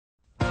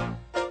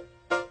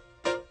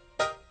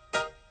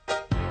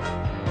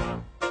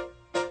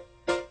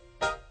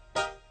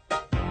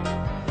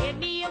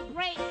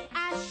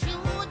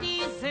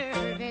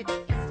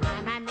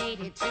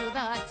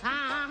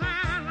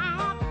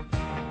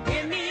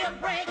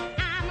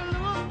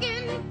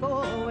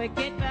Lord,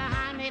 get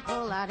behind me,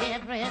 pull out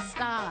every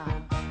star.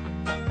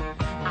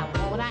 I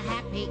want a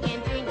happy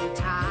ending,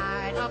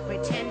 tired of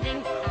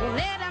pretending.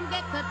 Let them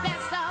get the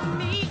best of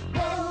me.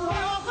 Whoa,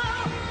 whoa,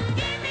 whoa,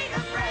 give me a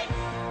break.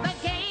 The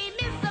game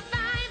is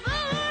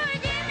survival.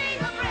 Give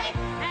me a break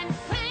and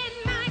plan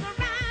my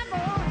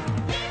arrival.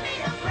 Give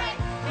me a break,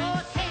 for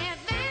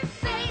heaven's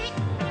sake.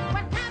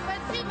 What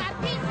happened to my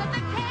piece of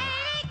the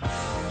cake?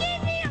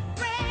 Give me a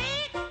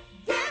break.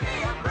 Give me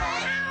a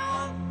break.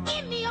 Oh,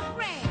 give me a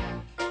break.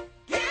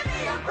 Give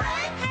me a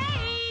break.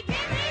 Hey,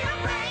 give me a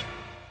break.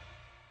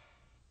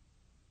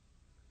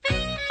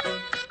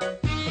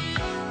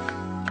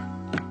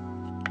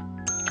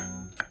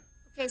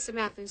 Okay,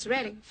 Samantha, it's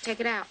ready. Take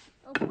it out.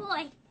 Oh,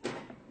 boy.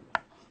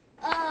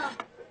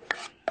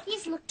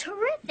 These look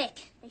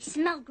terrific. They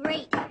smell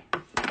great.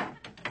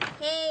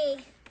 Hey,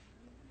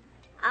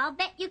 I'll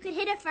bet you could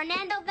hit a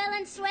Fernando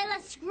Valenzuela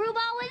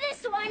screwball with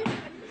this one.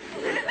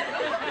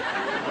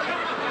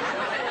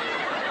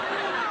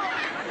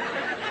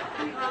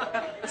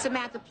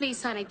 Samantha,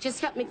 please, honey, just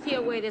help me clear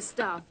away this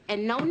stuff.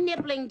 And no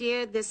nibbling,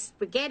 dear. This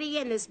spaghetti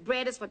and this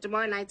bread is for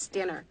tomorrow night's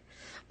dinner.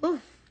 Ooh.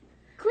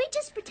 Can we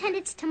just pretend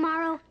it's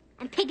tomorrow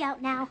and pig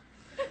out now?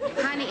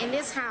 Honey, in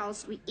this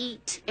house, we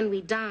eat and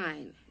we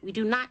dine. We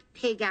do not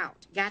pig out.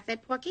 Got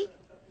that, Porky?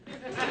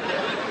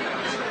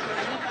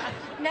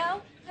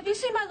 Nell, have you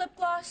seen my lip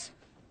gloss?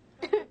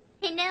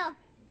 Hey, Nell,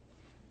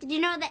 did you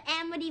know that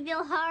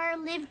Amityville Horror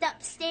lived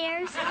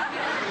upstairs?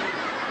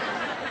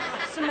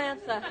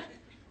 Samantha,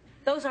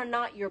 those are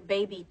not your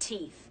baby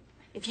teeth.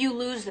 If you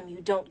lose them, you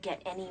don't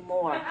get any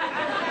more.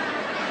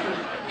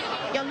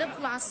 Your lip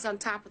gloss is on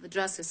top of the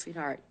dresser,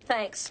 sweetheart.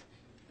 Thanks.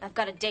 I've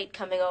got a date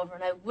coming over,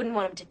 and I wouldn't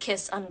want him to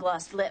kiss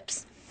unglossed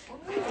lips.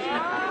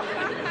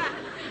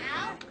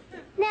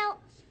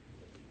 Nell,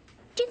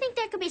 do you think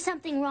there could be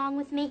something wrong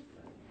with me?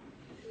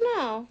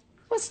 No.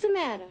 What's the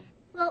matter?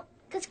 Well,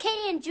 because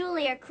Katie and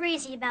Julie are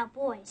crazy about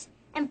boys,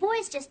 and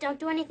boys just don't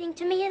do anything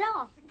to me at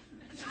all.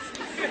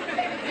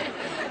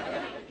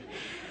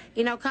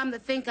 You know, come to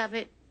think of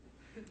it,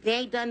 they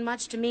ain't done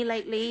much to me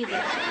lately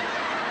either.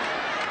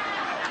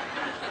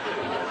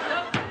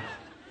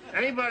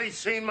 Anybody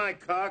seen my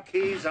car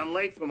keys? I'm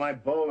late for my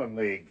bowling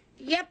league.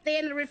 Yep, they're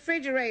in the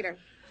refrigerator.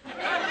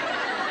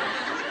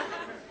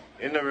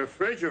 In the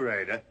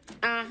refrigerator?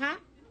 Uh-huh.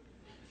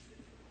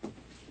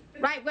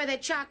 Right where the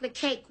chocolate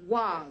cake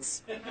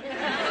was.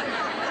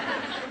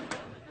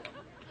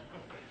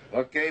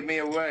 What gave me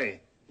away?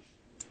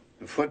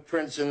 The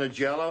footprints in the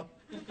Jell-O?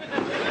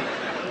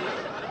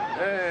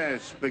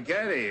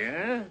 Spaghetti,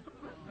 huh?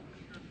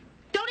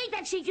 Don't eat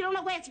that cheese. You don't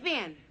know where it's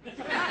been.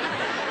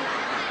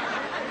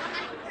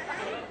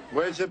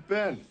 Where's it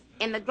been?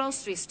 In the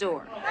grocery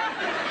store.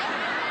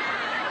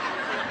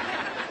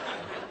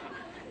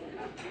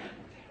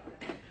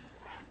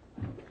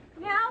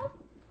 Nell,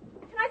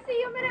 can I see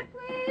you a minute,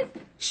 please?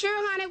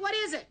 Sure, honey. What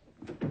is it?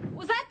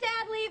 Was that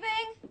Dad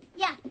leaving?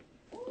 Yeah.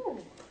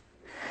 Ooh.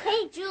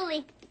 Hey,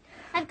 Julie,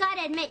 I've got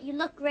to admit, you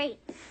look great.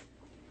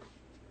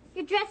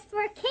 You're dressed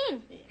for a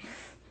king.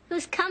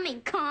 Who's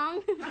coming,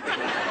 Kong?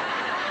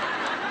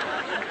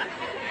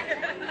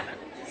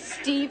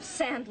 Steve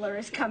Sandler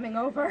is coming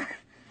over.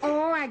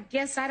 Oh, I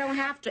guess I don't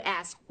have to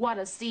ask what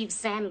a Steve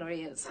Sandler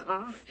is,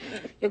 huh?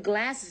 Your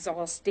glasses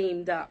all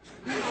steamed up.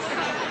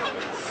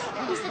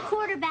 He's the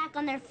quarterback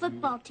on their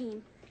football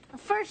team. A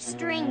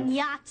first-string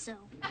Yatso.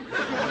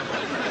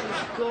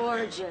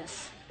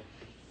 Gorgeous.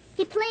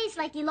 He plays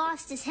like he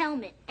lost his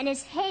helmet, and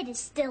his head is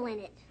still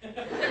in it.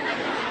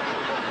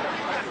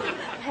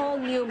 Paul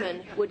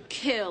Newman would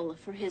kill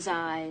for his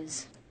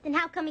eyes. Then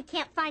how come he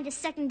can't find a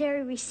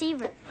secondary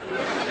receiver?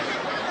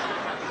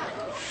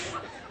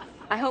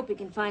 I hope he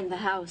can find the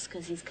house,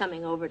 because he's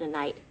coming over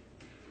tonight.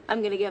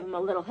 I'm going to give him a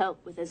little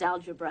help with his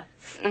algebra.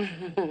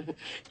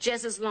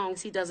 Just as long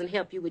as he doesn't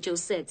help you with your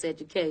sex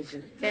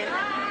education, okay?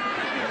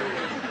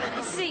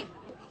 See,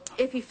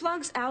 if he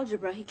flunks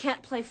algebra, he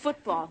can't play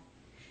football.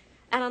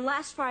 And on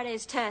last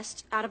Friday's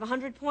test, out of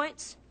 100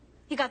 points,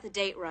 he got the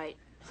date right.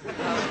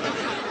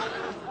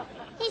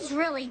 He's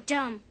really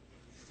dumb.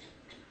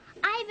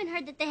 I even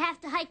heard that they have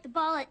to hike the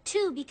ball at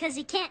 2 because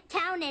he can't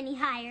count any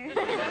higher.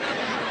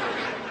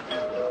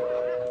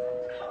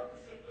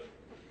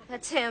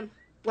 That's him.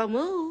 Well,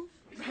 move.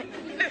 How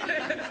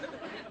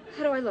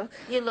do I look?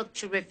 You look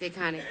terrific,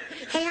 honey.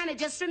 Hey, honey,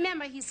 just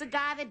remember, he's the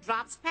guy that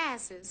drops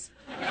passes.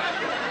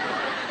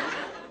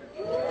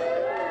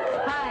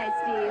 Hi,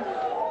 Steve.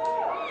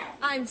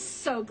 I'm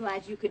so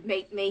glad you could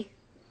mate me.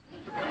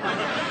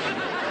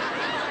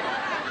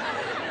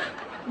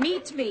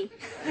 Meet me.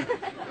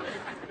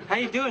 How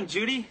you doing,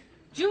 Judy?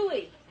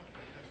 Julie.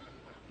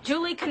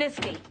 Julie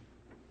Koniski.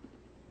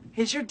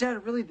 Is your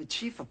dad really the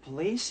chief of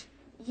police?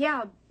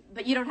 Yeah,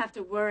 but you don't have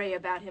to worry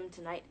about him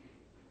tonight.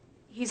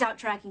 He's out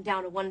tracking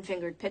down a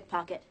one-fingered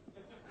pickpocket.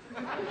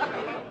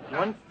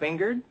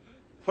 One-fingered?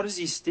 What does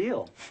he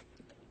steal?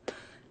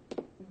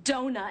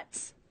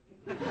 Donuts.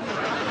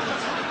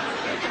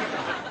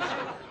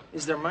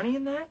 Is there money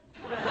in that?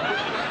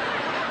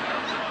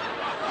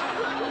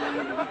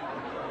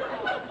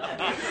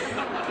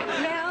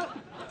 Now,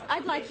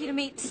 I'd like you to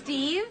meet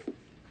Steve.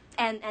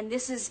 And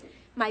this is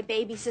my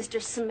baby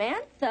sister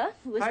Samantha,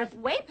 who is up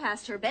way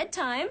past her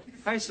bedtime.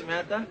 Hi,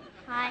 Samantha.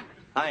 Hi.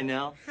 Hi,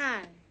 Nell.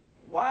 Hi.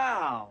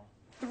 Wow.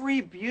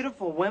 3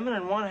 beautiful women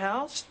in one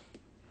house?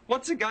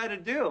 What's a guy to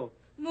do?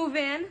 Move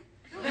in.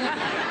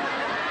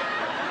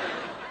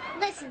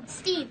 Listen,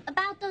 Steve,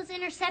 about those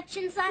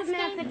interceptions last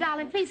Samantha, game.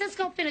 darling, please, let's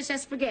go finish that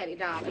spaghetti,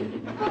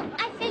 darling. Well,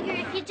 I figure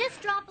if you just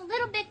drop a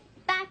little bit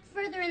back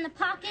further in the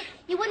pocket,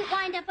 you wouldn't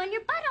wind up on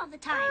your butt all the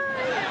time.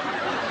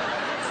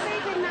 Say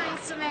goodnight,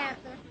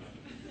 Samantha.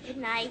 Good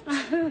night.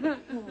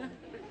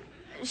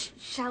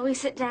 Shall we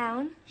sit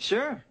down?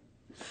 Sure.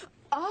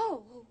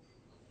 Oh,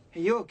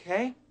 Hey, you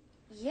okay?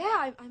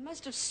 yeah, I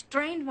must have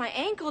strained my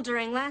ankle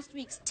during last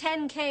week's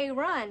 10K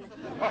run.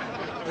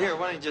 Here,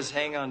 why don't you just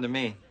hang on to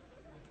me?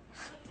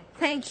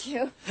 Thank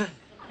you.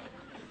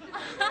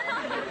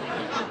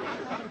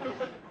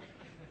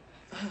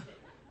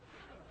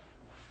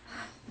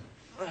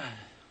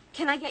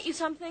 Can I get you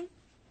something?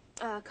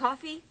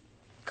 Coffee?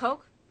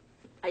 Coke?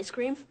 Ice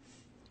cream?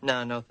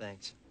 No, no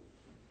thanks.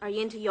 Are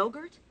you into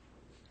yogurt?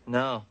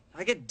 No,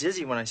 I get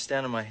dizzy when I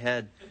stand on my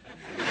head.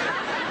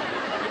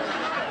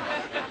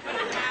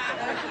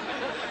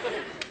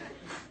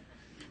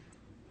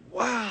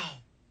 Wow.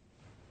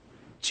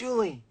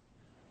 Julie,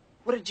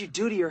 what did you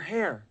do to your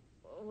hair?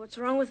 What's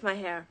wrong with my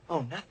hair?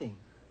 Oh, nothing.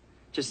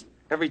 Just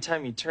every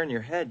time you turn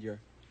your head, your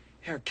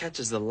hair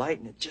catches the light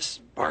and it just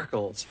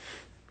sparkles.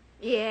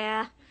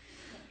 Yeah.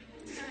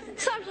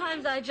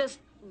 Sometimes I just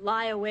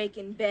lie awake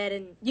in bed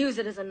and use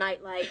it as a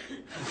nightlight.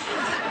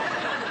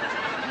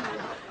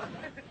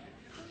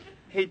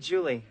 Hey,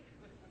 Julie,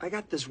 I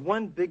got this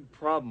one big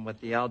problem with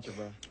the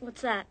algebra.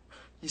 What's that?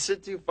 You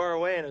sit too far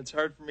away and it's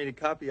hard for me to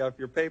copy off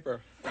your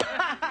paper. Look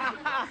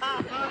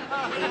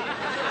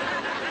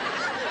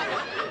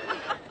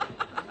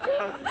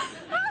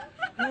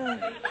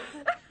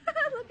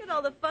at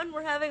all the fun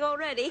we're having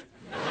already.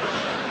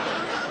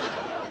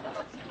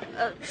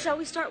 Shall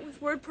we start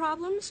with word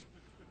problems?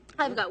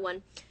 I've got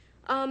one.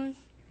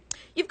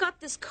 You've got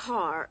this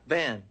car.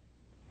 Van.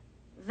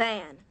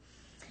 Van.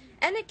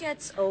 And it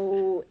gets,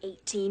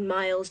 18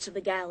 miles to the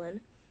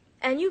gallon.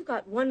 And you've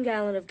got 1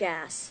 gallon of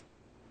gas.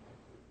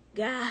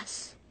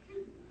 Gas.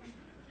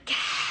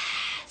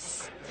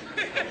 Gas.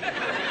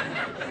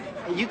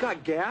 Hey, you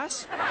got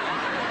gas?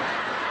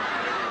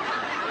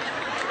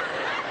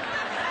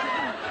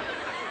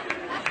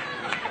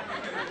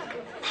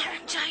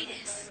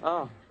 Laryngitis.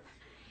 Oh.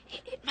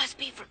 It must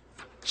be from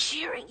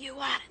cheering you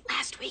on at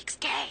last week's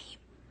game.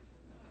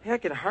 Hey, I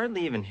can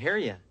hardly even hear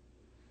you.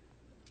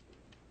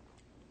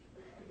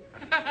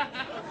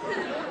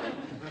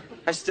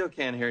 I still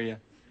can't hear you.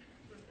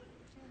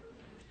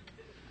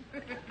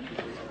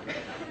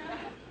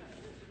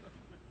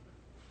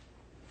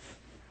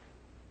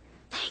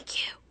 Thank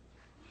you.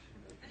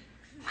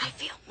 I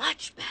feel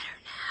much better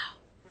now.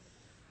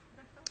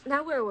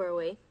 Now, where were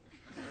we?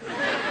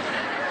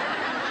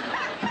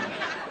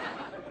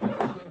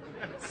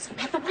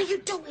 Samantha, what are you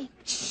doing?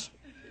 Shh.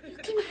 You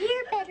can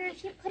hear better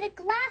if you put a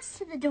glass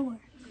to the door.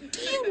 Do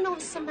you know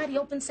if somebody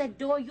opens that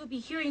door, you'll be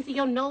hearing through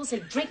your nose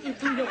and drinking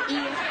through your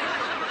ear?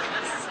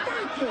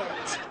 Stop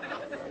it.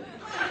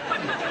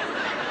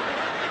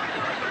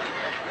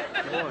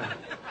 Boy,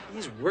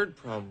 these word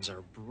problems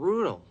are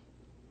brutal.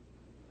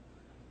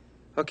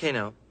 Okay,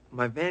 now,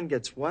 my van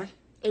gets what?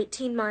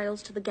 18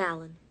 miles to the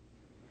gallon.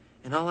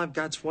 And all I've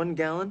got's 1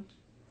 gallon?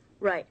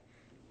 Right.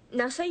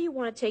 Now, say you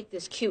want to take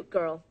this cute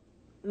girl,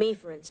 me,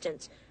 for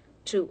instance,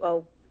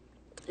 to,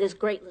 this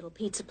great little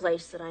pizza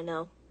place that I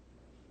know.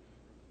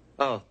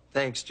 Oh,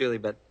 thanks, Julie,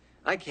 but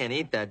I can't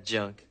eat that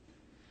junk.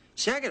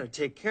 See, I gotta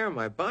take care of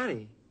my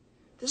body.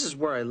 This is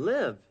where I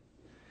live.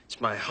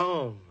 It's my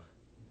home.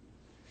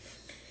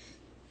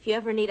 If you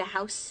ever need a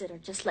house sitter,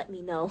 just let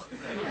me know.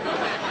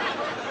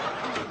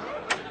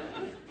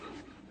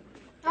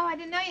 Oh, I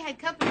didn't know you had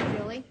company,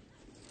 Julie.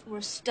 We're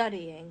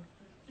studying.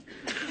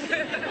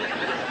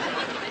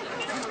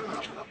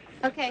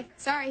 Okay,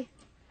 sorry.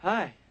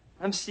 Hi,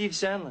 I'm Steve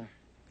Sandler.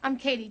 I'm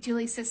Katie,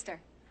 Julie's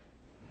sister.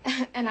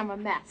 And I'm a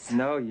mess.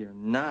 No, you're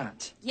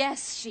not.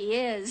 Yes, she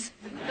is.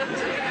 Come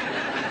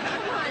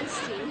on,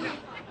 Steve.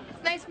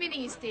 It's nice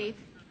meeting you, Steve.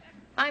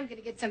 I'm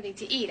gonna get something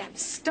to eat. I'm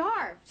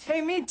starved.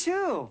 Hey, me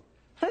too.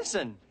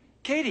 Listen,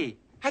 Katie,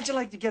 how'd you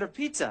like to get a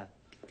pizza?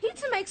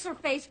 Pizza makes her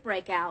face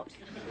break out.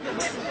 I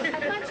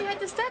thought you had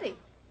to study.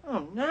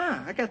 Oh,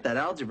 nah, I got that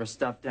algebra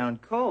stuff down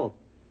cold.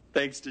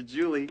 Thanks to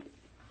Julie.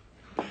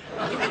 So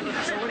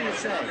what do you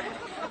say?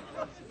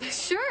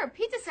 Sure,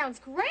 pizza sounds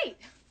great.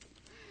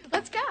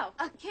 Let's go.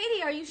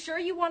 Katie, are you sure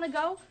you want to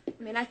go?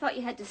 I mean, I thought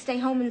you had to stay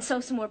home and sew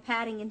some more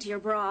padding into your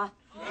bra.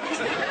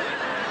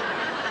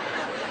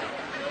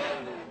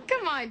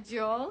 Come on,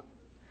 Joel.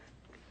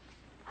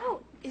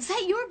 Oh, is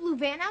that your blue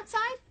van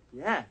outside?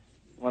 Yeah.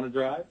 Want to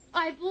drive?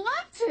 I'd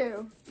love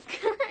to.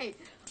 Great.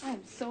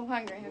 I'm so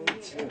hungry. I haven't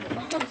eaten.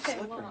 Okay,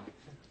 well.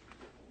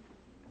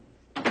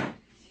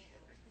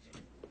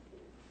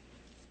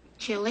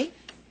 Julie?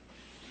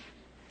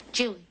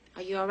 Julie,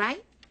 are you all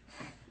right?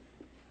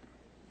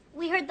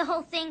 We heard the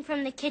whole thing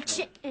from the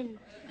kitchen.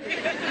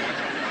 Sweetheart,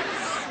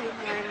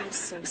 I'm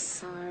so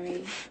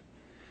sorry.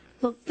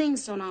 Look,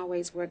 things don't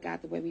always work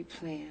out the way we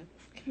plan.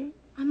 Okay?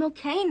 I'm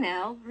okay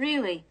now,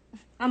 really.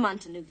 I'm on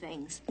to new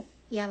things.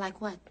 Yeah, like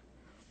what?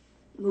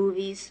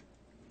 Movies.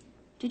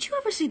 Did you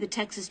ever see the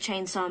Texas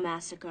Chainsaw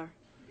Massacre?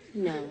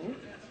 No.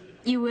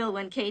 You will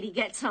when Katie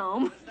gets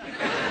home.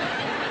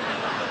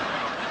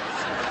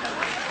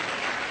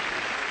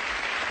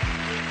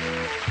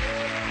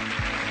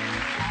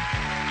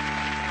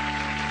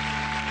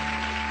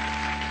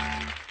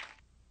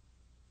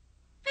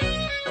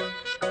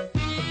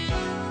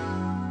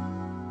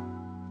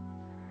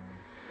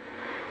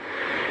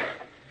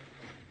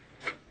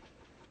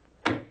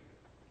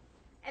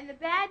 And the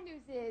bad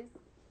news is,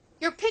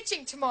 you're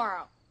pitching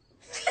tomorrow.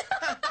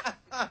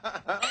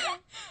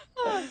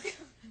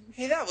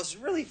 Hey, that was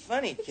really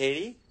funny,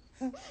 Katie.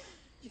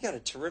 You got a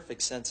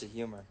terrific sense of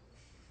humor.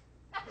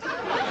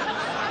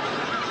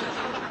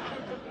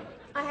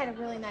 I had a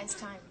really nice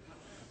time.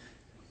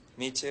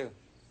 Me too.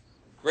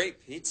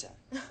 Great pizza.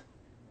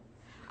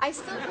 I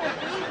still can't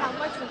believe how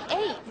much we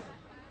ate.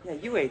 Yeah,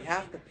 you ate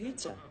half the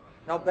pizza.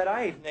 And I'll bet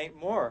I even ate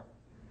more.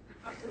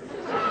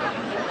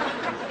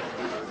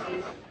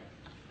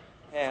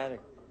 Hey, I had a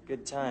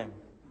good time.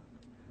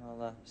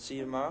 I'll see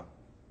you tomorrow.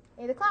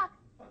 8 o'clock.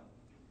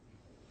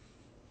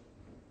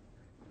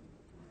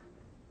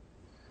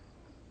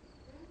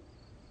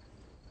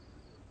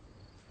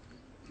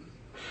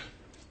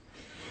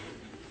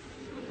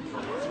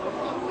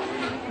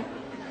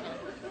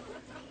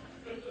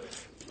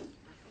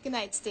 Good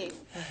night, Steve.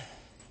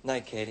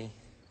 Night, Katie.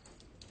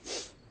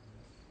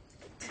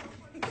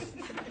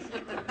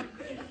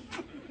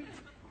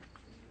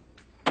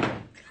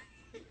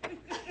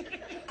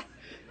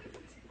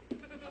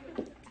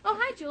 Oh,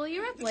 hi, Julie.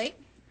 You're up late.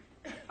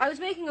 I was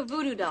making a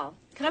voodoo doll.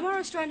 Can I borrow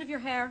a strand of your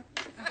hair?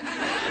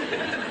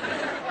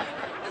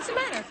 What's the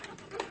matter?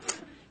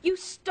 You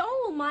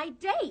stole my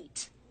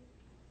date.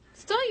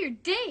 Stole your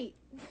date?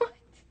 What?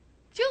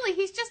 Julie,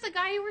 he's just the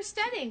guy you were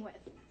studying with.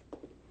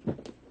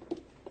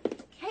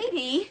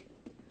 Katie,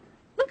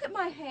 look at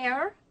my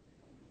hair,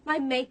 my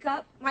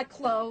makeup, my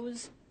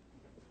clothes.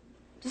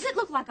 Does it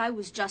look like I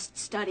was just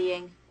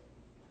studying?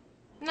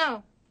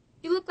 No.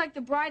 You look like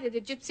the bride at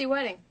a gypsy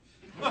wedding.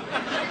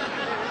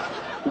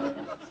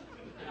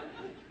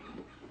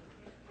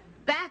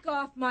 Back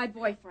off my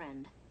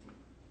boyfriend.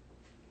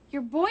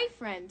 Your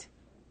boyfriend?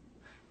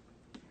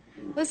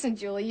 Listen,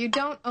 Julie, you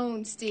don't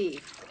own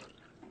Steve.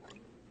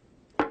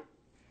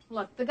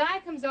 Look, the guy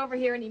comes over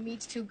here and he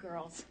meets 2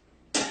 girls.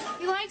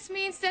 He likes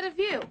me instead of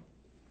you.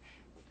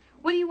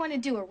 What do you want to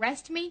do,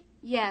 arrest me?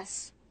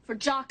 Yes, for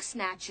jock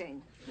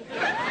snatching.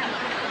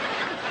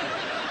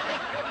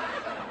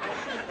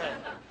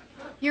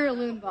 You're a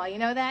loon ball, you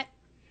know that?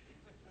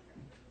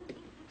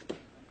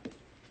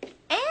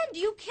 And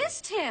you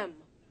kissed him.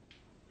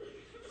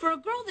 For a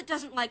girl that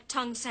doesn't like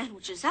tongue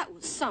sandwiches, that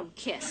was some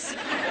kiss.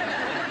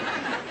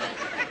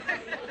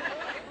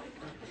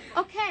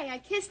 Okay, I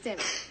kissed him.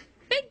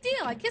 Big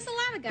deal, I kiss a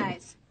lot of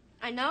guys.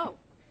 I know.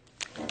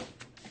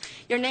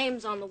 Your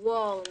name's on the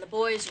wall in the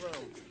boys'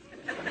 room.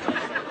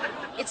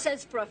 It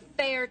says for a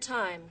fair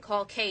time,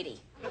 call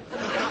Katie.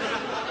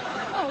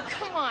 Oh,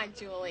 come on,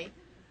 Julie.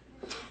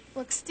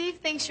 Look, Steve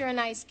thinks you're a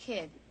nice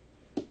kid,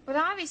 but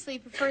obviously he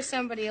prefers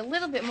somebody a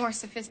little bit more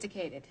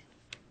sophisticated.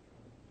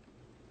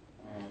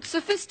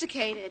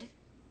 Sophisticated?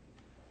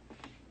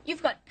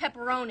 You've got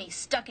pepperoni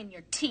stuck in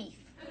your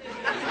teeth.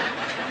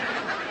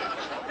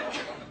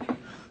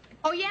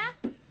 Oh, yeah?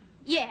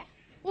 Yeah.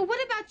 Well, what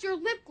about your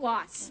lip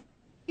gloss?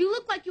 You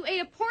look like you ate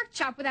a pork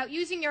chop without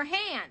using your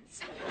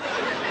hands.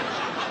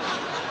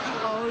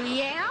 Oh,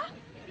 yeah?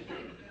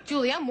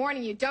 Julie, I'm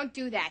warning you, don't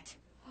do that.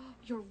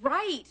 You're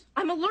right.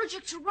 I'm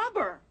allergic to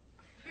rubber.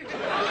 You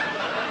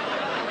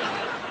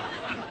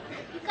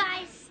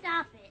guys,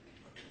 stop it.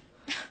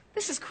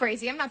 This is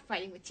crazy. I'm not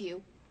fighting with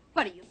you.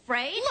 What, are you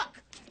afraid?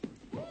 Look!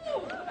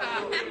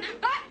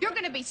 You're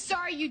gonna be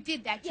sorry you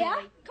did that, Julie.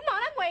 Yeah? Come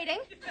on, I'm waiting.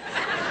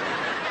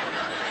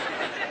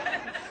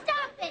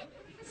 Stop it.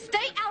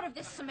 Stay out of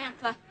this,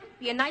 Samantha.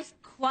 Be a nice,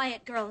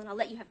 quiet girl, and I'll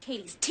let you have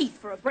Katie's teeth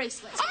for a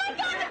bracelet. Oh, my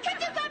God, the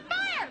kitchen's on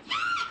fire!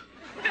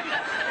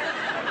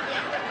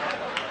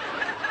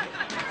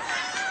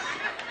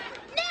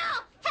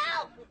 Now,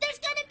 help! There's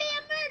gonna be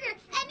a murder.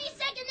 Any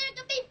second there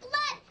could be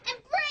blood and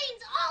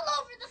brains all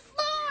over the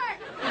floor.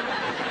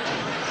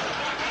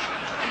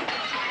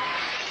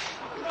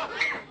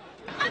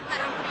 I'm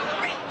gonna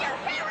rip your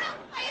hair out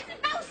by his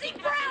mousy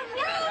brown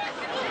roots!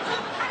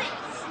 Cut it!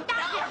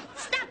 Stop it!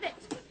 Stop it!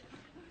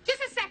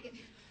 Just a second.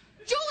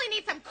 Julie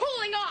needs some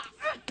cooling off.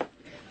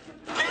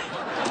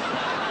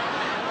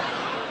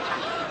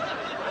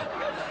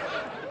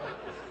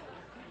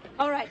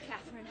 All right,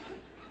 Catherine.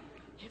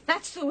 If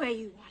that's the way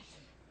you want it,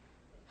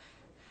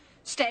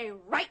 stay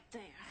right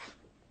there.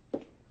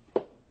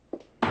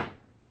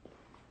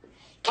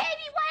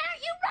 Katie, why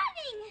aren't you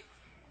running?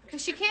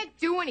 Because she can't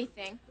do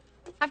anything.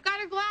 I've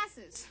got her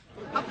glasses.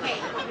 Okay,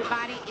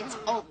 everybody, it's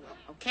over,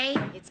 okay?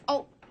 It's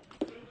over.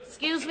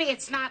 Excuse me,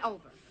 it's not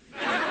over.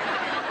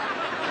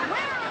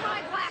 Where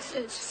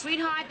excuses.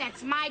 Sweetheart,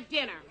 that's my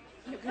dinner.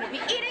 You're gonna be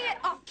eating it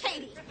off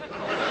Katie. You put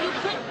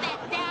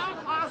that down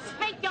or I'll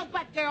spank your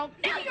butt, girl.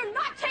 Now you're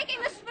not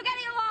taking the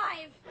spaghetti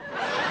alive.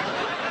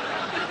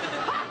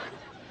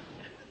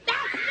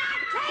 That's not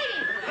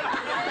Katie!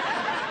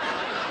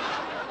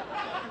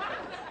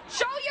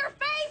 Show your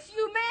face,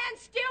 you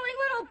man-stealing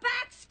little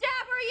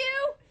backstabber,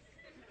 you!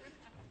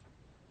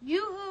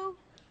 Yoo-hoo.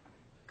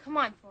 Come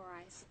on, Four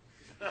Eyes.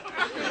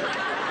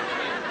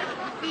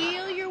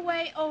 Feel your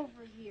way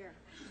over here.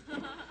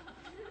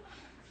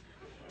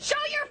 Show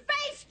your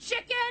face,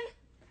 chicken!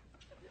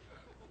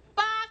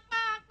 Bok,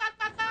 bok, bok,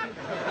 bok, bok.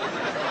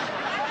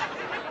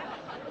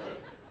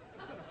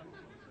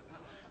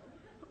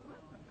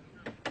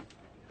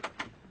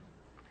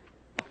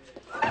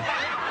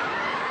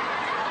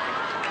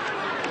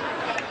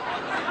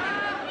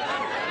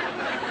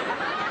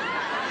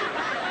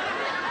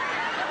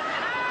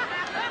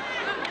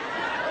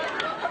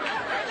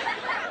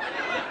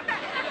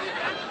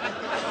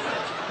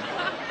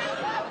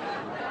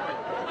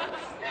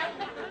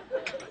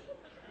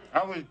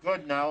 That was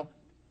good now.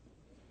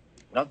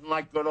 Nothing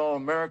like good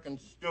old American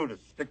stew to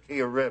stick to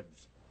your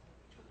ribs.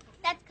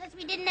 That's because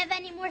we didn't have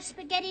any more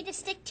spaghetti to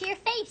stick to your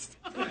face.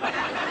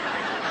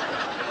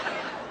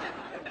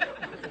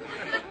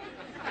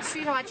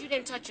 Sweetheart, you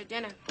didn't touch your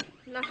dinner.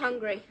 I'm not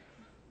hungry.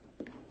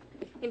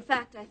 In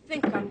fact, I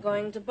think I'm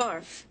going to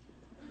barf.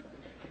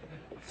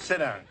 Sit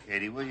down,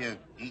 Katie, will you?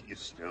 Eat your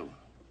stew.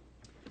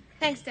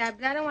 Thanks, Dad,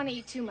 but I don't want to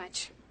eat too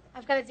much.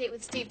 I've got a date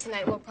with Steve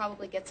tonight. We'll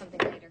probably get something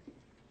later.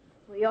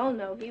 We all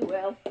know he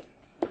will.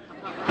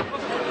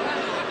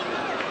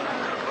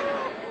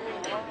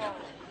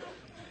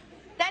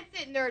 That's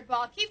it,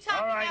 nerdball. Keep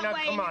talking All right, that now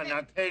way. come on.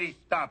 Now, Katie,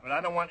 stop it.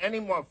 I don't want any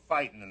more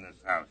fighting in this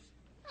house.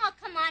 Oh,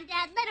 come on,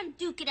 Dad. Let him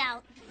duke it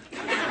out.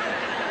 Now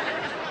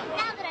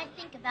that I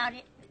think about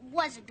it, it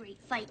was a great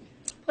fight.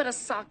 Put a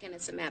sock in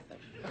it, Samantha.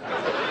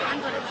 I'm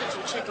going to put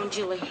you check on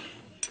Julie.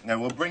 Now,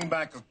 we'll bring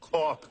back a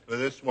cork for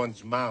this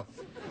one's mouth.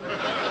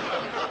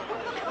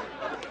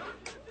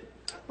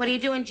 What are you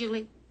doing,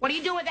 Julie? What are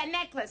you doing with that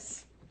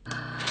necklace?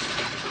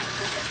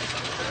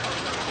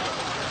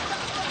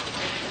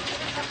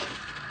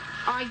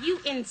 Are you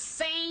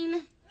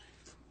insane?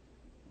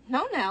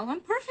 No, Nell,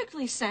 I'm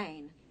perfectly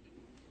sane.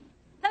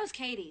 That was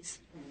Katie's.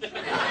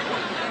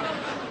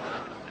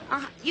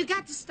 You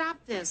got to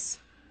stop this.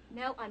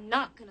 No, I'm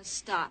not gonna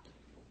stop.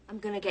 I'm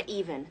gonna get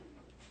even.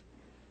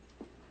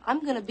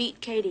 I'm gonna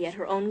beat Katie at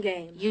her own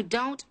game. You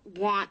don't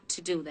want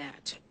to do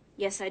that.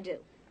 Yes, I do.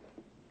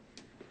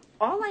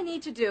 All I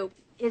need to do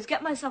is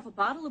get myself a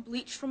bottle of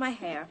bleach for my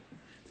hair,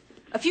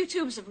 a few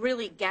tubes of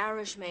really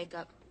garish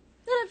makeup.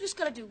 Then I've just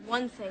got to do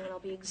one thing and I'll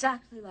be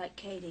exactly like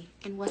Katie.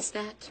 And what's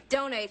that?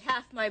 Donate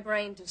half my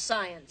brain to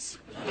science.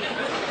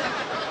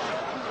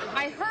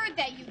 I heard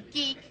that, you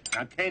geek.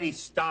 Now, Katie,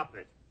 stop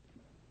it.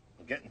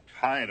 I'm getting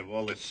tired of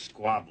all this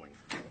squabbling.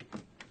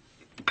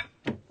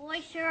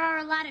 Boys sure are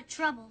a lot of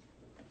trouble.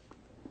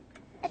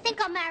 I think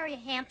I'll marry a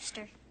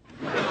hamster.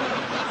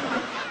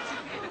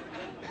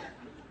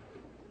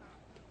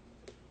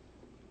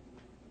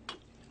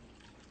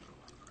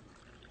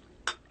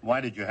 Why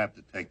did you have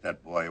to take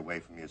that boy away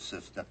from your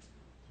sister?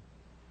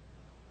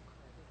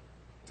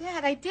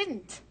 Dad, I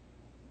didn't.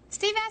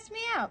 Steve asked me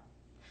out.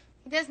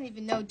 He doesn't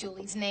even know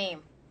Julie's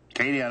name.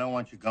 Katie, I don't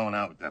want you going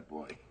out with that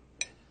boy.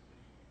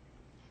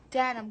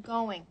 Dad, I'm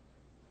going.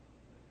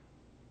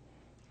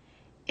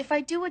 If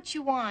I do what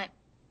you want,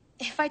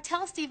 if I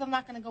tell Steve I'm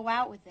not going to go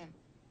out with him,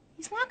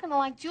 he's not going to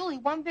like Julie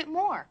one bit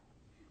more.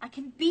 I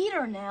can beat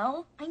her,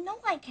 Nell. I know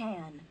I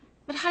can.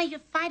 But honey, you're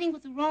fighting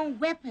with the wrong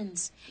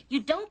weapons. You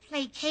don't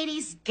play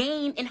Katie's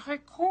game in her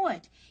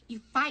court.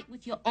 You fight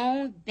with your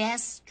own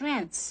best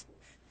strengths.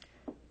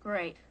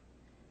 Great.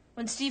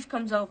 When Steve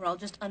comes over, I'll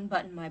just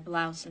unbutton my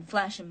blouse and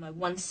flash him my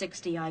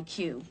 160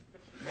 IQ.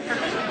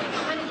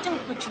 Honey,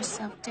 don't put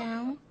yourself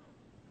down.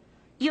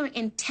 You're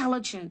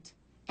intelligent,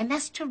 and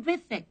that's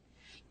terrific.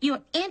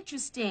 You're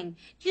interesting.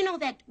 Do you know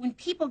that when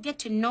people get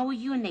to know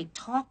you and they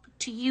talk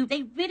to you,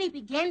 they really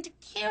begin to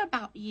care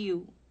about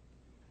you?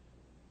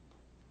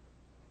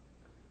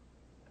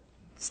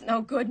 It's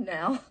no good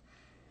now.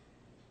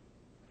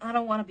 I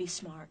don't want to be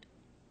smart.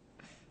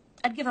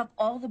 I'd give up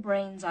all the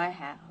brains I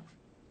have,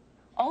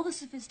 all the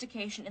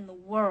sophistication in the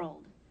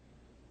world.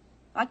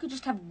 If I could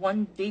just have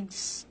one big,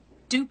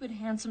 stupid,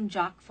 handsome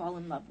jock fall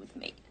in love with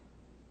me.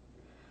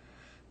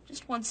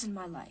 Just once in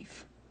my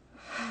life.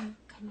 Come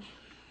on.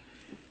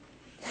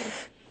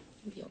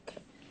 You'll be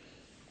okay.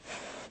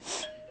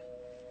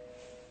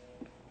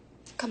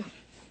 Come on.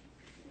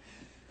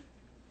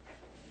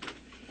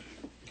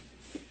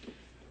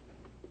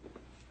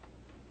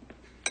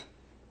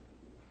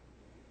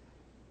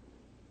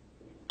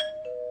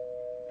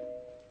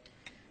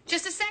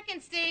 Just a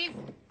second, Steve.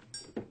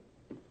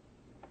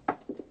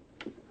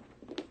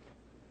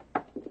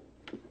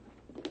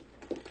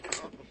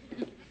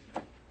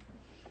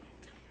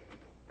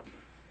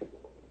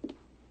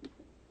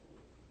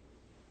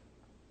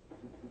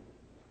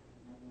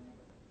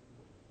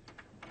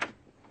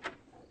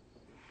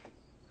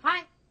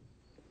 Hi.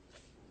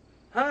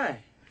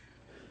 Hi.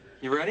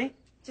 You ready?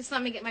 Just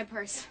let me get my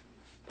purse.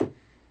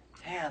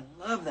 Hey, I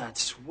love that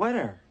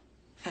sweater.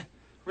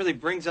 Really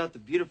brings out the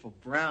beautiful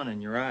brown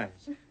in your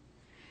eyes.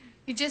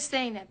 You're just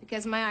saying that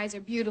because my eyes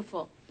are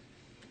beautiful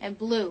and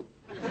blue.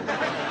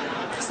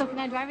 So can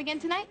I drive again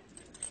tonight?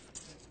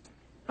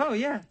 Oh,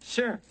 yeah,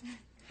 sure.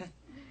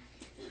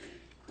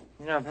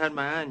 You know, I've had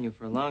my eye on you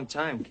for a long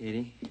time,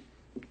 Katie.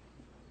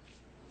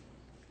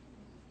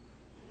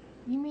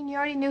 You mean you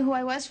already knew who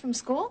I was from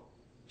school?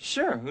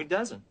 Sure, who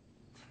doesn't?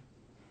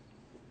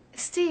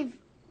 Steve,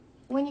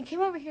 when you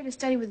came over here to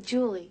study with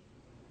Julie,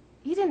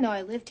 you didn't know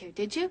I lived here,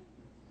 did you?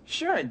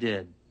 Sure I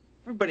did.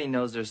 Everybody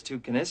knows there's two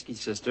Kaniski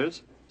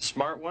sisters. The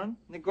smart one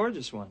and the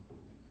gorgeous one.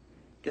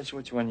 Guess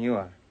which one you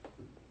are.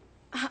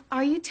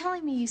 Are you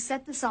telling me you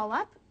set this all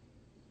up?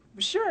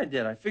 Well, sure I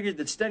did. I figured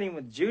that studying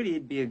with Judy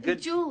would be a good...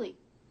 Julie.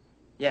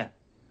 Yeah.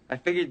 I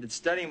figured that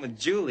studying with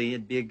Julie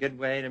would be a good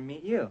way to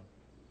meet you.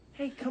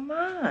 Hey, come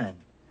on.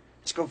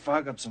 Let's go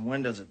fog up some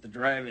windows at the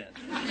drive-in.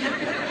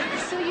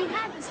 So you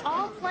had this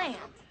all planned?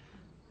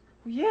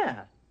 Well,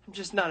 yeah. I'm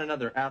just not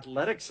another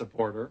athletic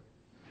supporter.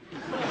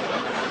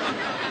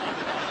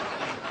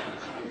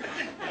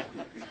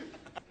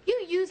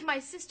 You used my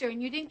sister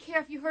and you didn't care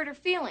if you hurt her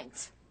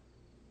feelings.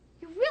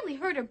 You really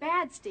hurt her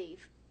bad,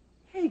 Steve.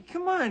 Hey,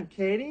 come on,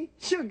 Katie.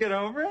 She'll get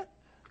over it.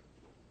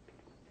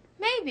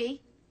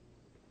 Maybe.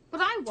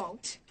 But I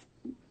won't.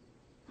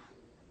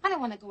 I don't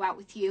want to go out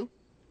with you.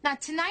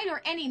 Not tonight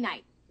or any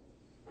night.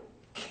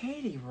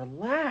 Katie,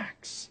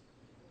 relax.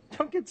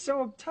 Don't get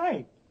so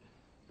uptight.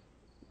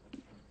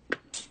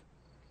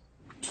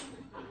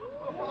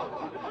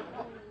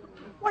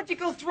 Why'd you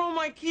go throw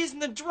my keys in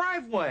the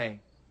driveway?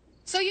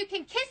 So you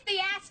can kiss the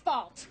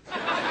asphalt.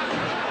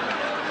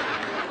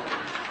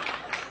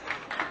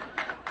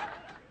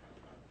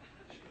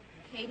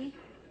 Katie,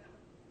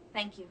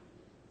 thank you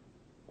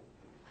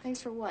Thanks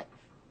for what?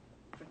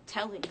 for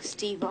telling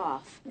Steve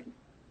off.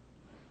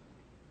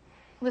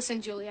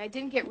 Listen, Julie, I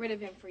didn't get rid of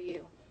him for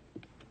you.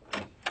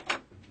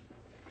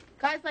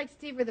 Guys like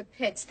Steve are the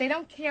pits. They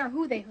don't care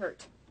who they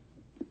hurt.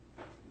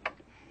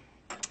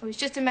 It was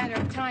just a matter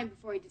of time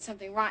before he did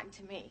something rotten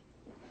to me.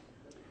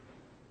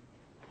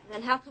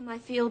 Then how come I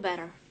feel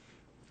better?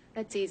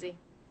 That's easy.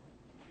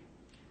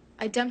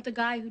 I dumped the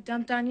guy who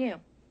dumped on you.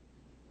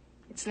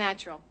 It's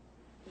natural.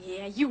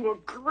 Yeah, you were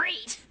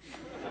great.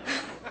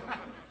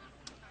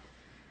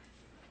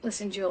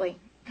 Listen, Julie,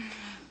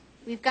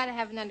 we've got to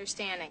have an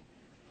understanding.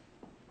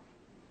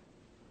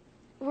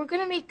 We're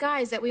going to meet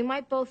guys that we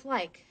might both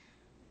like.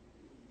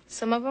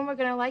 Some of them are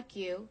going to like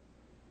you,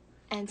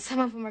 and some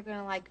of them are going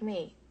to like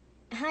me.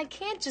 And I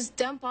can't just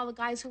dump all the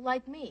guys who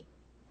like me.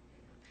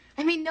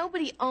 I mean,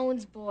 nobody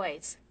owns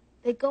boys.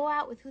 They go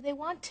out with who they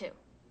want to.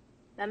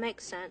 That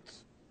makes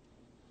sense.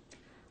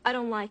 I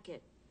don't like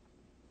it,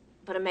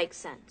 but it makes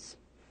sense.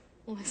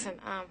 Listen,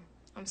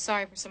 I'm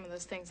sorry for some of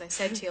those things I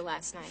said to you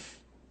last night.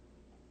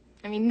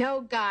 I mean, no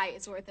guy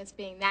is worth us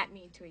being that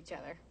mean to each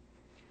other.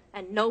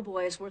 And no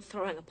boy is worth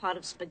throwing a pot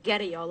of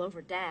spaghetti all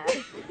over Dad.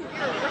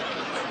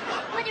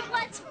 But it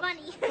was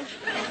funny.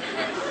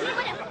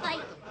 What a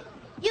fight.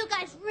 You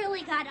guys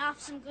really got off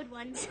some good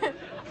ones.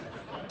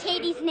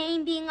 Katie's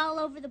name being all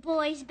over the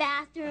boys'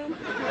 bathroom.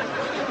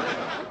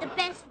 But the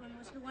best one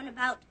was the one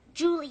about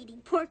Julie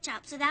eating pork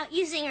chops without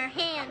using her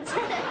hands.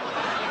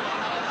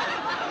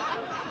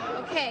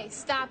 Okay,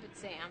 stop it,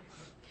 Sam.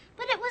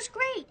 But it was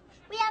great.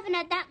 We haven't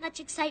had that much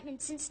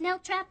excitement since Nell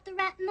trapped the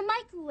rat in the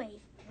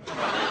microwave.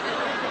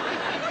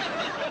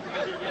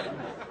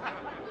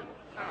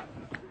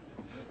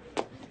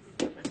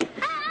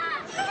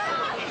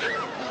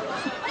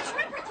 Let's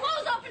rip her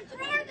clothes off and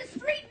throw her in the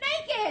street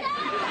naked.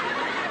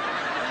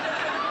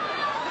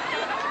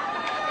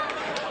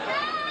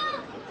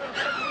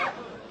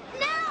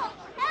 No!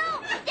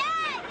 Help!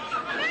 Dad!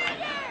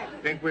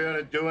 Murder! Think we ought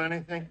to do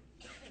anything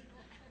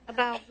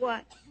About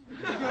what?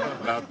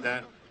 about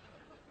that?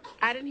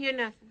 I didn't hear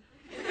nothing.